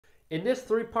In this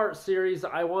three-part series,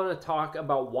 I want to talk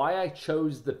about why I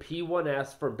chose the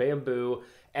P1S for Bamboo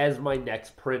as my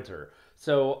next printer.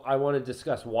 So I want to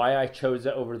discuss why I chose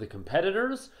it over the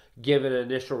competitors, give an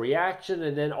initial reaction,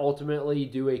 and then ultimately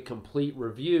do a complete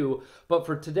review. But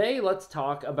for today, let's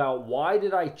talk about why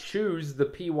did I choose the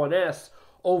P1S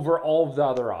over all of the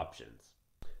other options.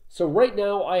 So right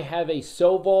now I have a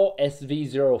Sovol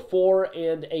SV04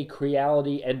 and a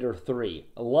Creality Ender 3.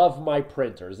 I love my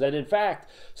printers. And in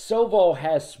fact, Sovol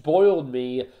has spoiled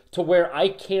me to where I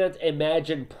can't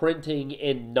imagine printing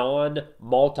in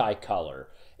non-multicolor.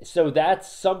 So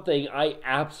that's something I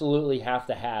absolutely have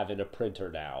to have in a printer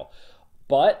now.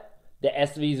 But the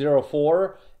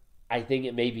SV04, I think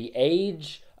it may be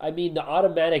age. I mean, the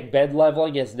automatic bed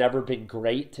leveling has never been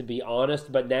great, to be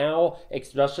honest, but now,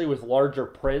 especially with larger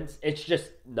prints, it's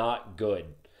just not good.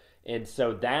 And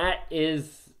so that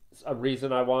is a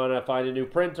reason I want to find a new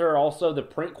printer. Also, the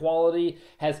print quality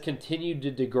has continued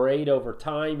to degrade over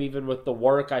time, even with the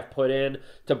work I've put in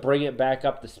to bring it back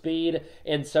up to speed.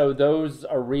 And so those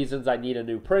are reasons I need a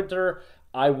new printer.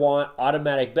 I want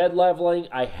automatic bed leveling.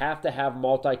 I have to have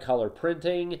multicolor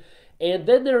printing. And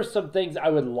then there are some things I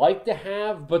would like to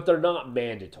have, but they're not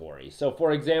mandatory. So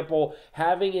for example,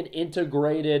 having an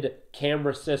integrated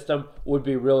camera system would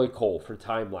be really cool for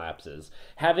time lapses.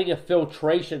 Having a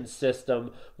filtration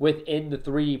system within the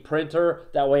 3D printer,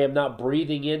 that way I'm not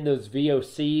breathing in those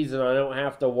VOCs and I don't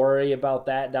have to worry about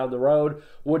that down the road,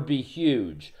 would be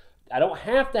huge. I don't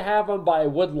have to have them, but I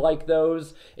would like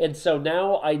those. And so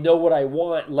now I know what I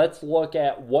want. Let's look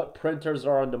at what printers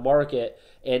are on the market.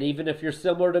 And even if you're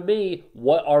similar to me,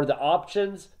 what are the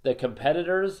options, the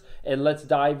competitors, and let's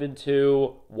dive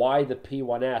into why the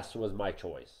P1S was my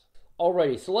choice.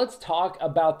 Alrighty, so let's talk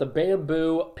about the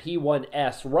Bamboo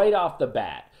P1S right off the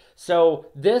bat. So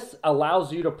this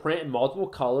allows you to print in multiple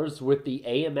colors with the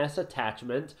AMS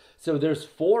attachment. So there's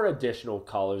 4 additional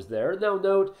colors there. Now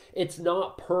note, it's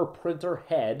not per printer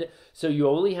head, so you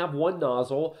only have 1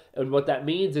 nozzle. And what that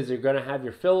means is you're going to have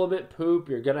your filament poop,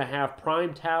 you're going to have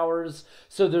prime towers.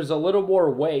 So there's a little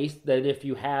more waste than if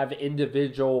you have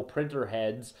individual printer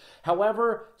heads.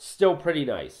 However, still pretty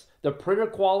nice. The printer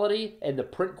quality and the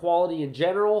print quality in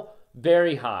general,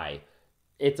 very high.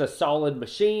 It's a solid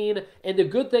machine, and the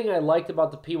good thing I liked about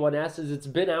the P1S is it's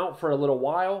been out for a little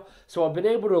while, so I've been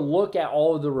able to look at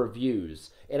all of the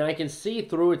reviews, and I can see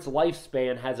through its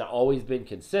lifespan, has it always been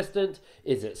consistent?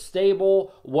 Is it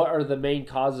stable? What are the main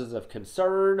causes of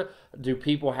concern? Do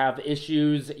people have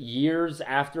issues years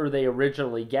after they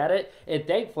originally get it? And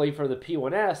thankfully for the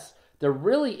P1S, there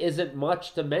really isn't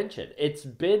much to mention. It's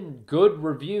been good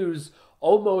reviews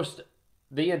almost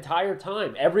the entire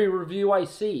time. Every review I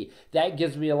see, that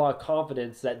gives me a lot of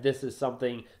confidence that this is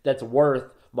something that's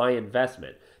worth my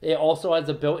investment. It also has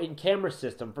a built-in camera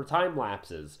system for time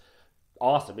lapses.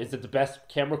 Awesome. Is it the best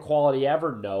camera quality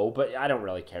ever? No, but I don't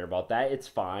really care about that. It's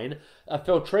fine. A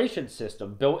filtration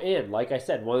system built in. Like I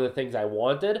said, one of the things I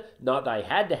wanted, not that I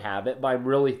had to have it, but I'm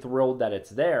really thrilled that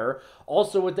it's there.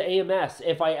 Also with the AMS,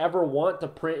 if I ever want to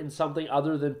print in something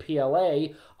other than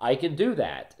PLA, I can do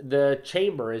that. The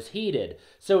chamber is heated.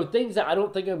 So things that I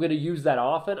don't think I'm going to use that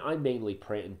often, I mainly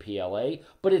print in PLA,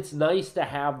 but it's nice to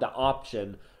have the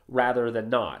option rather than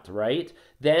not, right?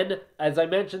 Then, as I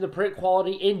mentioned, the print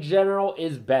quality in general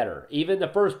is better. Even the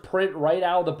first print right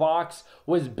out of the box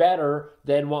was better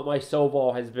than what my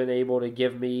Sovol has been able to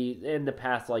give me in the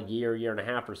past year and a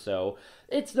half or so.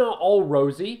 It's not all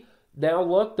rosy. Now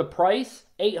look, the price,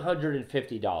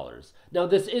 $850. Now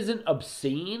this isn't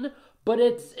obscene, but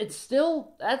it's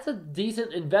still, that's a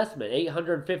decent investment,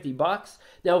 $850.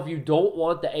 Now, if you don't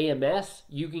want the AMS,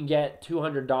 you can get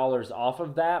 $200 off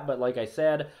of that. But like I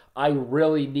said, I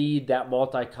really need that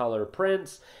multicolor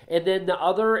prints. And then the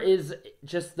other is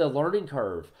just the learning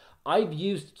curve. I've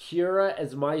used Cura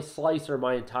as my slicer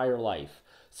my entire life.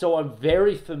 So I'm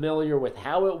very familiar with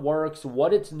how it works,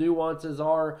 what its nuances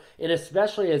are, and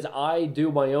especially as I do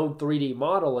my own 3D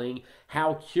modeling,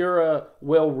 how Cura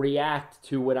will react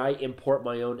to when I import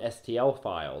my own STL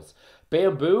files.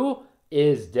 Bamboo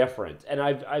is different, and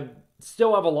I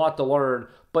still have a lot to learn,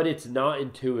 but it's not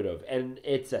intuitive, and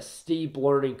it's a steep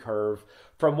learning curve.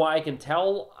 From what I can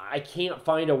tell, I can't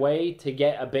find a way to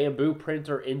get a Bamboo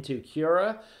printer into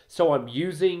Cura, so I'm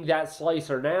using that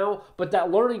slicer now, but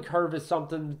that learning curve is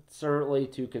something certainly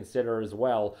to consider as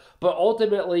well. But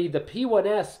ultimately, the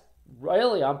P1S,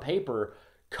 really on paper,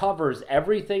 covers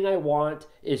everything I want,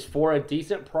 is for a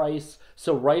decent price,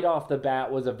 so right off the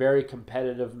bat was a very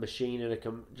competitive machine,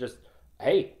 and just,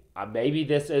 hey, maybe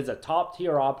this is a top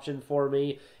tier option for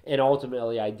me, and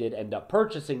ultimately I did end up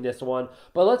purchasing this one.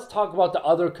 But let's talk about the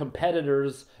other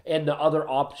competitors and the other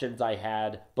options I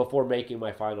had before making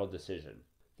my final decision.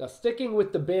 Now, sticking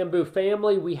with the Bamboo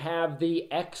family, we have the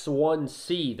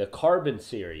X1C, the Carbon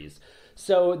series.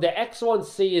 So the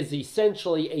X1C is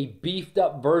essentially a beefed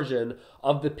up version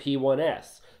of the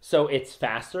P1S. So it's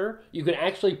faster. You can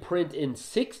actually print in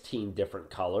 16 different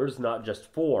colors, not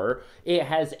just 4. It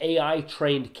has AI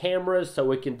trained cameras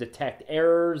so it can detect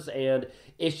errors and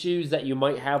issues that you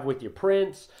might have with your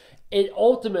prints. It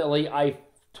ultimately, I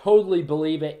totally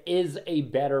believe it is a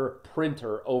better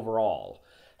printer overall.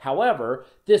 However,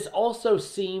 this also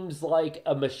seems like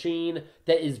a machine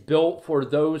that is built for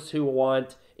those who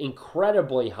want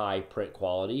incredibly high print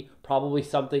quality, probably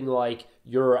something like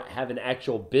you have an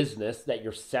actual business that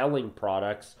you're selling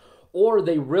products, or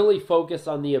they really focus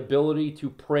on the ability to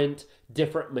print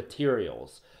different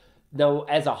materials. Now,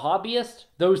 as a hobbyist,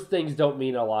 those things don't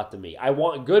mean a lot to me. I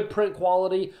want good print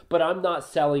quality, but I'm not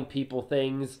selling people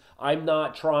things. I'm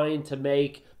not trying to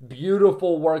make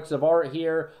beautiful works of art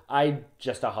here. I'm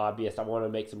just a hobbyist. I want to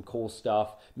make some cool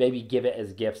stuff, maybe give it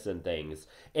as gifts and things.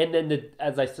 And then,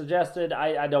 as I suggested,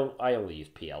 I only use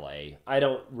PLA. I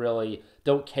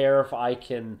don't care if I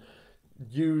can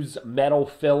use metal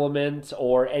filament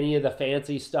or any of the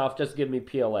fancy stuff. Just give me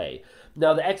PLA.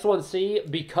 Now, the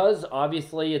X1C, because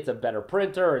obviously it's a better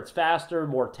printer, it's faster,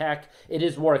 more tech, it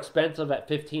is more expensive at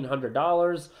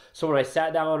 $1,500. So when I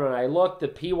sat down and I looked, the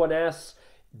P1S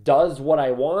does what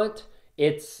I want.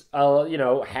 It's,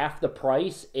 half the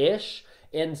price-ish.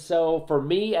 And so for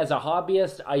me as a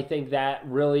hobbyist, I think that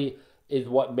really is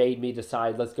what made me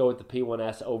decide, let's go with the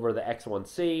P1S over the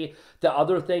X1C. The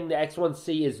other thing, the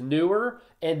X1C is newer,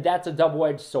 and that's a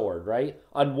double-edged sword, right?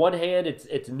 On one hand,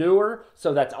 it's newer,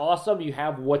 so that's awesome. You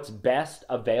have what's best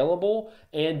available,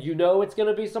 and you know it's going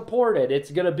to be supported.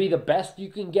 It's going to be the best you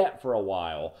can get for a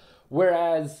while.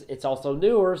 Whereas it's also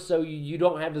newer, so you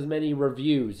don't have as many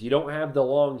reviews. You don't have the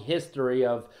long history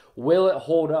of, will it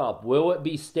hold up? Will it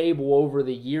be stable over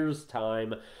the year's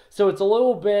time? So it's a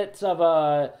little bit of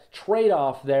a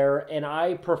trade-off there, and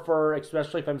I prefer,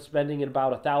 especially if I'm spending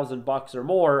about $1,000 or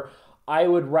more, I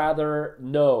would rather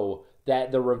know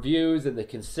that the reviews and the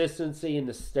consistency and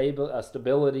the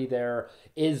stability there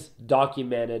is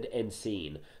documented and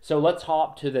seen. So let's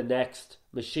hop to the next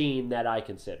machine that I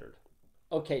considered.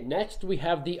 Okay, next we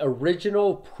have the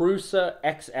original Prusa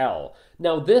XL.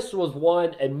 Now this was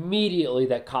one immediately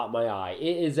that caught my eye.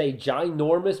 It is a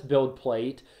ginormous build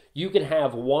plate. You can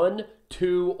have 1,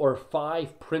 2, or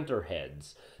 5 printer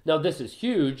heads. Now this is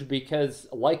huge because,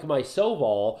 like my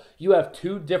Soval, you have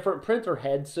 2 different printer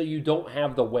heads, so you don't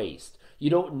have the waste. You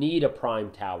don't need a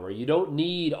prime tower. You don't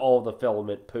need all the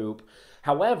filament poop.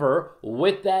 However,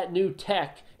 with that new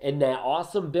tech and that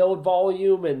awesome build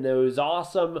volume and those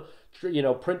awesome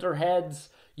printer heads,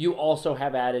 you also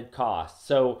have added costs.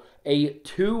 So a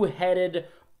 2-headed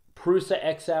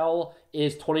Prusa XL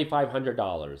is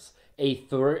 $2,500. A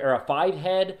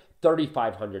 5-head,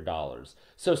 $3,500.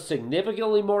 So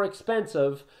significantly more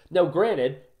expensive. Now,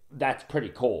 granted, that's pretty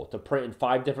cool to print in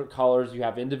 5 different colors. You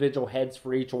have individual heads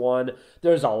for each one.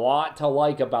 There's a lot to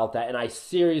like about that, and I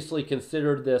seriously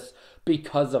considered this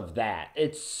because of that.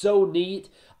 It's so neat.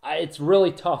 It's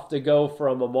really tough to go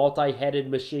from a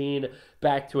multi-headed machine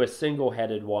back to a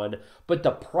single-headed one, but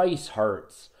the price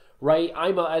hurts, right?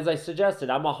 As I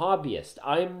suggested, I'm a hobbyist.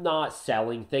 I'm not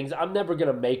selling things. I'm never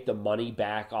going to make the money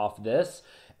back off this.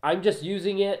 I'm just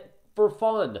using it for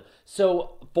fun.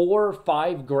 So $4 or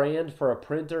 $5 grand for a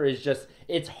printer is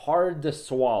it's hard to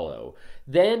swallow.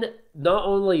 Then not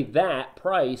only that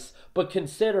price, but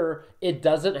consider it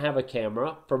doesn't have a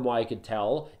camera, from what I could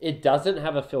tell. It doesn't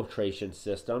have a filtration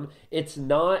system. It's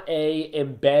not a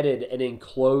embedded and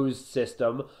enclosed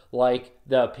system like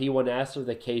the P1S or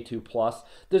the K2 Plus.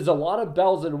 There's a lot of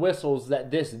bells and whistles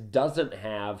that this doesn't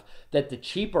have that the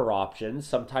cheaper options,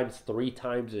 sometimes 3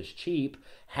 times as cheap,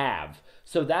 have.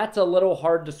 So that's a little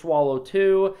hard to swallow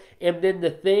too. And then the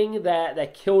thing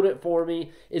that killed it for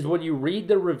me is when you read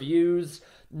the reviews,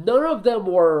 none of them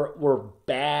were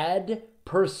bad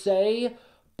per se,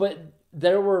 but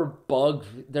there were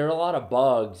a lot of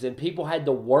bugs, and people had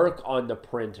to work on the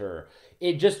printer.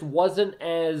 It just wasn't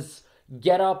as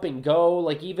get up and go.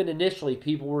 Like, even initially,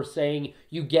 people were saying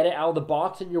you get it out of the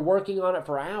box and you're working on it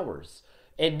for hours.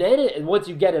 And then once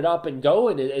you get it up and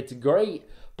going, it's great.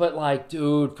 But like,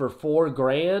 dude, for $4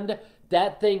 grand,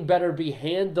 that thing better be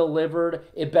hand delivered.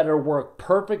 It better work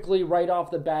perfectly right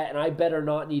off the bat, and I better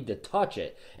not need to touch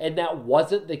it. And that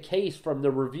wasn't the case from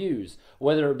the reviews,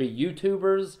 whether it be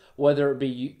YouTubers, whether it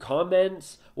be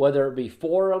comments, whether it be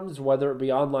forums, whether it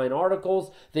be online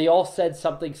articles. They all said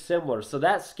something similar. So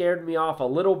that scared me off a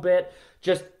little bit.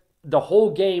 Just the whole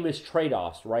game is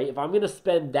trade-offs, right? If I'm going to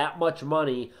spend that much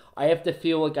money, I have to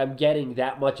feel like I'm getting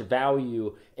that much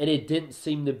value, and it didn't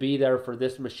seem to be there for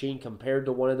this machine compared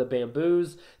to one of the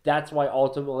Bamboos. That's why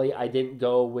ultimately I didn't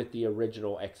go with the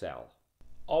original XL.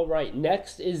 All right,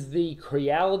 next is the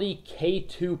Creality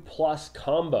K2 Plus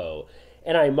combo.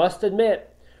 And I must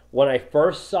admit, when I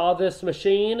first saw this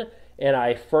machine and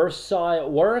I first saw it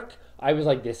work, I was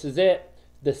like, this is it.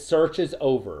 The search is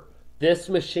over. This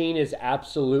machine is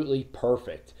absolutely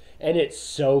perfect, and it's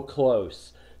so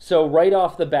close. So right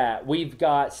off the bat, we've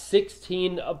got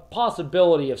a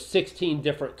possibility of 16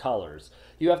 different colors.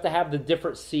 You have to have the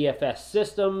different CFS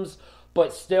systems,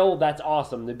 but still, that's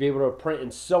awesome to be able to print in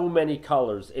so many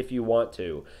colors if you want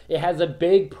to. It has a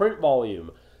big print volume,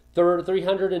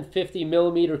 350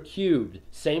 millimeter cubed,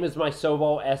 same as my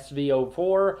Soval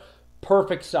SV04,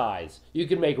 perfect size. You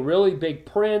can make really big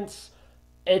prints.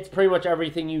 It's pretty much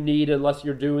everything you need unless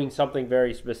you're doing something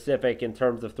very specific in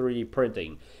terms of 3D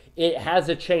printing. It has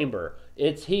a chamber.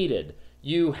 It's heated.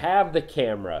 You have the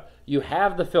camera. You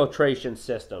have the filtration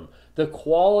system. The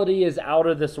quality is out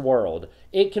of this world.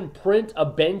 It can print a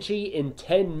Benchy in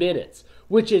 10 minutes,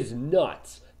 which is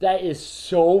nuts. That is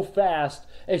so fast,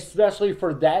 especially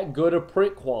for that good a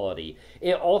print quality.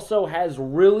 It also has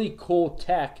really cool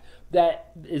tech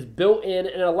that is built in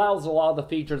and allows a lot of the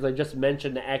features I just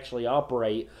mentioned to actually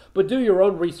operate. But do your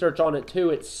own research on it too.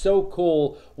 It's so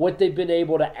cool what they've been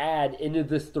able to add into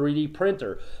this 3D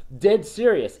printer. Dead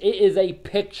serious. It is a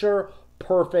picture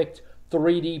perfect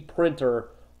 3D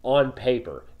printer on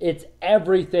paper. It's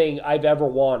everything I've ever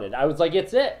wanted. I was like,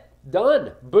 it's it.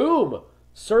 Done. Boom.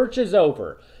 Search is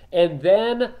over. And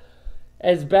then,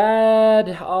 as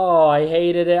bad, oh, I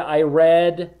hated it. I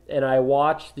read and I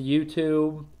watched the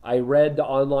YouTube. I read the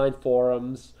online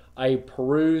forums. I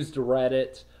perused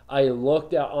Reddit. I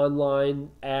looked at online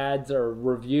ads or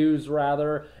reviews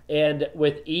rather. And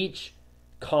with each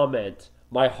comment,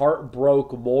 my heart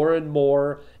broke more and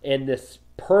more. And this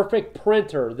perfect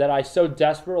printer that I so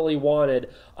desperately wanted,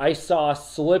 I saw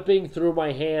slipping through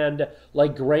my hand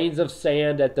like grains of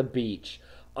sand at the beach.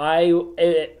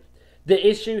 The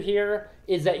issue here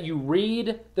is that you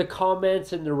read the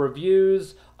comments and the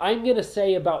reviews. I'm going to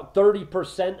say about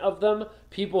 30% of them,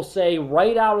 people say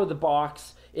right out of the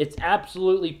box, it's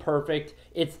absolutely perfect.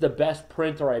 It's the best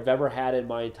printer I've ever had in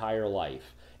my entire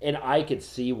life. And I could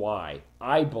see why.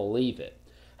 I believe it.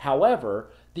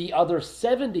 However, the other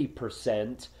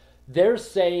 70%, they're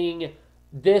saying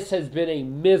this has been a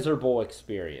miserable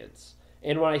experience.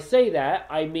 And when I say that,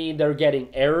 I mean they're getting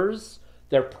errors.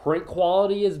 Their print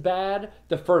quality is bad.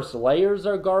 The first layers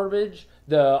are garbage.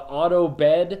 The auto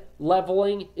bed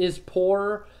leveling is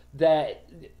poor. That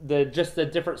the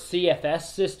different CFS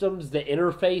systems, the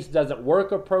interface doesn't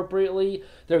work appropriately.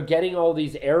 They're getting all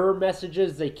these error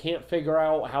messages they can't figure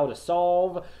out how to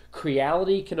solve.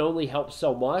 Creality can only help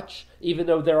so much. Even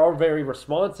though they are very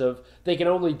responsive, they can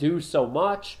only do so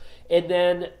much. And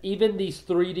then even these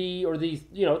 3D or these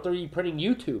 3D printing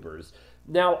YouTubers.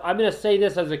 Now, I'm going to say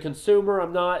this as a consumer.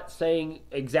 I'm not saying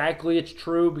exactly it's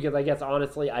true because I guess,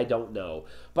 honestly, I don't know.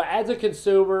 But as a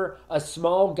consumer, a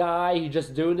small guy who's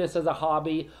just doing this as a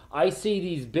hobby, I see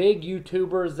these big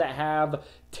YouTubers that have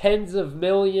tens of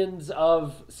millions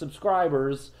of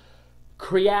subscribers.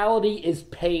 Creality is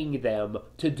paying them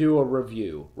to do a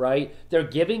review, right? They're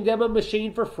giving them a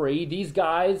machine for free. These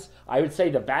guys, I would say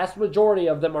the vast majority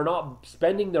of them are not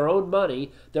spending their own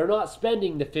money. They're not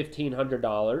spending the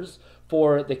 $1,500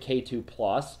 for the K2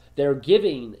 Plus. They're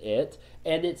giving it,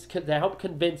 and it's to help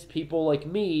convince people like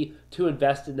me to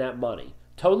invest in that money.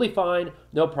 Totally fine,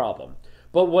 no problem.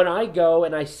 But when I go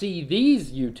and I see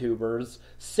these YouTubers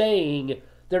saying,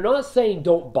 they're not saying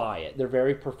don't buy it. They're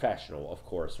very professional, of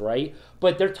course, right?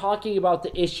 But they're talking about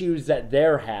the issues that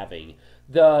they're having,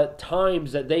 the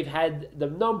times that they've had, the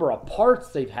number of parts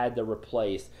they've had to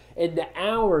replace, and the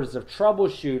hours of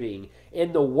troubleshooting,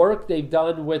 and the work they've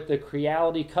done with the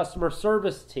Creality customer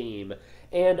service team,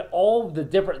 and all the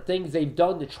different things they've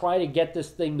done to try to get this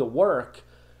thing to work.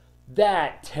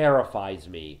 That terrifies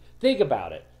me. Think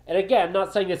about it. And again,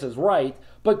 not saying this is right,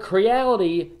 but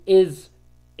Creality is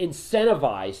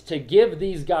incentivized to give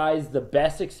these guys the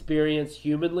best experience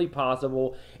humanly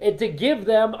possible and to give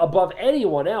them, above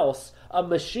anyone else, a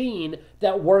machine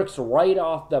that works right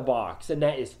off the box, and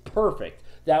that is perfect.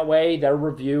 That way their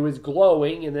review is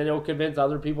glowing and then it'll convince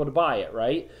other people to buy it,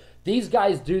 right? These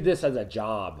guys do this as a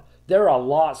job. They're a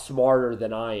lot smarter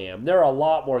than I am. They're a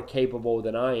lot more capable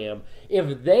than I am.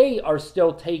 If they are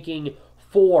still taking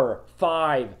 4,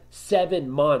 5, 7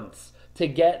 months to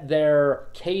get their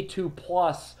K2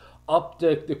 Plus up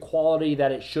to the quality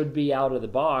that it should be out of the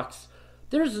box,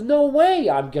 there's no way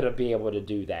I'm going to be able to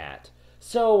do that.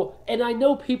 So, and I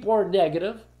know people are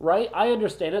negative, right? I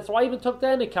understand it. So I even took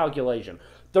that into calculation.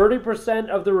 30%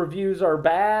 of the reviews are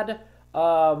bad.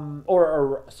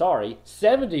 Sorry,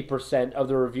 70% of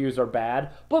the reviews are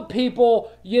bad, but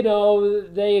people,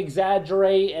 they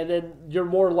exaggerate, and then you're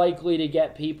more likely to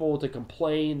get people to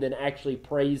complain than actually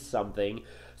praise something.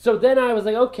 So then I was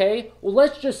like, okay, well,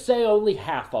 let's just say only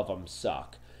half of them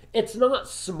suck. It's not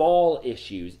small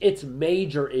issues, it's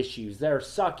major issues. They're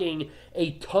sucking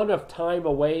a ton of time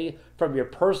away from your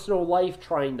personal life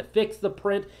trying to fix the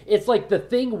print. It's like the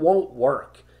thing won't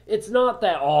work. It's not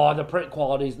that, the print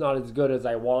quality is not as good as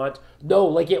I want. No,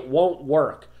 like it won't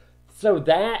work. So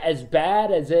that, as bad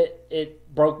as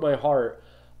it broke my heart,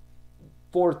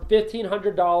 for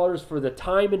 $1,500 for the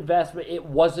time investment, it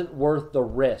wasn't worth the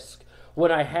risk.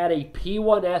 When I had a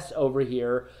P1S over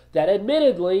here that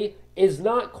admittedly is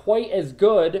not quite as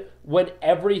good when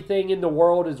everything in the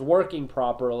world is working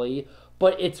properly,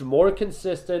 but it's more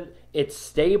consistent, it's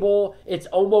stable, it's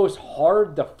almost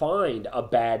hard to find a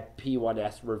bad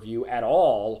P1S review at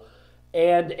all,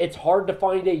 and it's hard to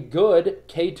find a good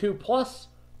K2 Plus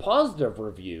positive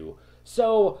review.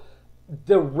 So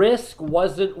the risk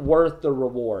wasn't worth the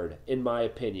reward, in my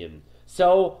opinion.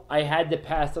 So I had to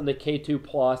pass on the K2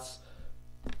 Plus,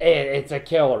 and it's a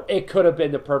killer. It could have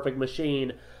been the perfect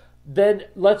machine. Then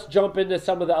let's jump into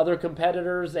some of the other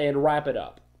competitors and wrap it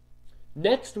up.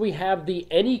 Next, we have the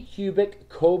Anycubic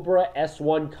Cobra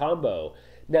S1 combo.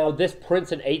 Now, this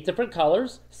prints in 8 different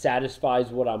colors, satisfies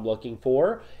what I'm looking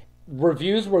for.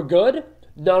 Reviews were good.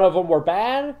 None of them were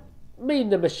bad. I mean,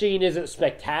 the machine isn't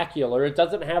spectacular. It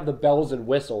doesn't have the bells and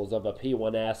whistles of a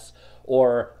P1S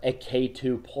or a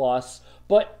K2 Plus,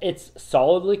 but it's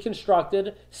solidly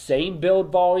constructed, same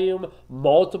build volume,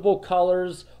 multiple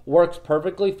colors, works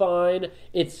perfectly fine.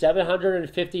 It's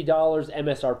 $750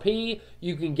 MSRP.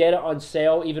 You can get it on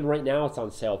sale. Even right now, it's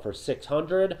on sale for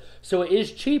 $600. So it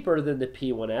is cheaper than the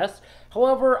P1S.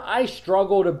 However, I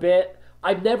struggled a bit.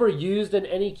 I've never used an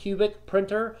Anycubic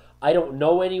printer. I don't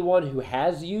know anyone who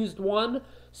has used one.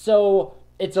 So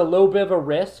it's a little bit of a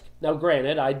risk. Now,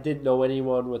 granted, I didn't know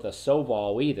anyone with a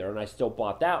Soval either, and I still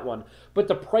bought that one. But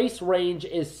the price range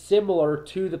is similar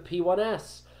to the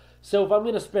P1S. So if I'm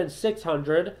going to spend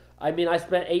 $600, I mean, I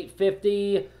spent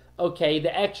 $850. Okay,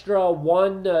 the extra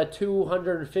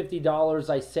 $250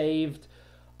 I saved.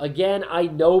 Again, I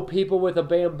know people with a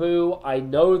Bamboo. I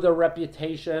know their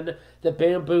reputation. The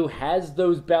Bamboo has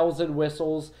those bells and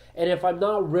whistles. And if I'm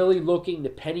not really looking to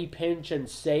penny pinch and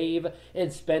save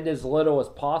and spend as little as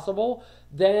possible,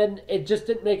 then it just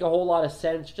didn't make a whole lot of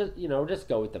sense. Just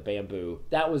go with the Bamboo.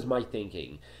 That was my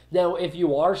thinking. Now, if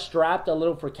you are strapped a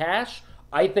little for cash,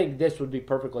 I think this would be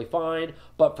perfectly fine.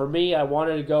 But for me, I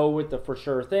wanted to go with the for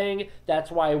sure thing. That's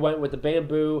why I went with the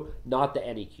Bamboo, not the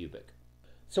Anycubic.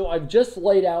 So I've just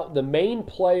laid out the main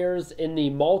players in the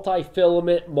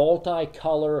multi-filament,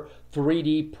 multicolor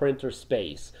 3D printer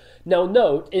space. Now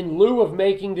note, in lieu of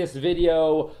making this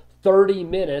video 30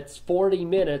 minutes, 40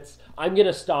 minutes, I'm going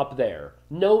to stop there.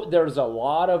 Note, there's a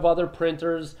lot of other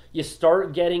printers. You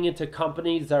start getting into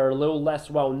companies that are a little less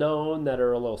well known, that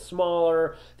are a little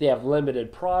smaller, they have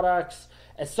limited products.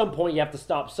 At some point, you have to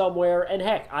stop somewhere. And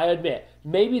heck, I admit,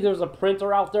 maybe there's a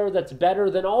printer out there that's better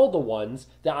than all the ones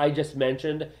that I just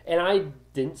mentioned, and I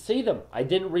didn't see them. I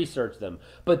didn't research them.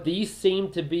 But these seem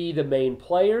to be the main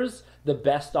players, the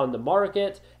best on the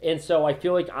market, and so I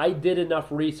feel like I did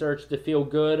enough research to feel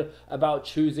good about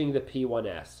choosing the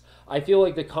P1S. I feel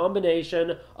like the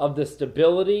combination of the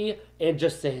stability and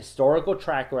just the historical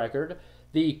track record,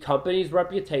 the company's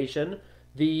reputation,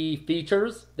 the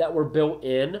features that were built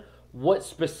in, what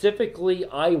specifically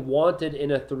I wanted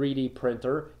in a 3D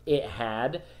printer it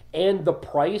had, and the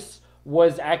price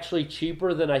was actually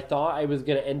cheaper than I thought I was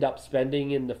going to end up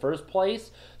spending in the first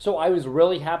place. So I was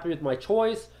really happy with my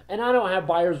choice, and I don't have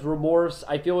buyer's remorse.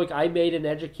 I feel like I made an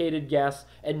educated guess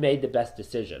and made the best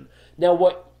decision. Now,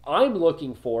 what I'm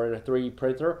looking for in a 3D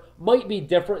printer might be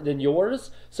different than yours.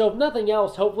 So if nothing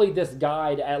else, hopefully this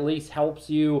guide at least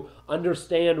helps you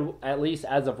understand, at least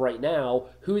as of right now,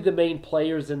 who the main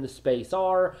players in the space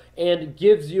are, and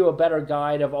gives you a better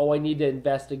guide of, oh, I need to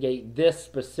investigate this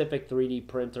specific 3D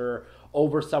printer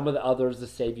over some of the others to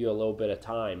save you a little bit of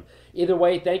time. Either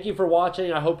way, thank you for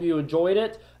watching. I hope you enjoyed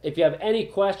it. If you have any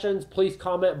questions, please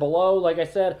comment below. Like I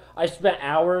said, I spent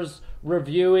hours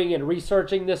reviewing and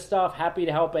researching this stuff. Happy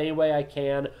to help any way I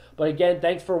can. But again,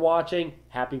 thanks for watching.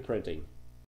 Happy printing.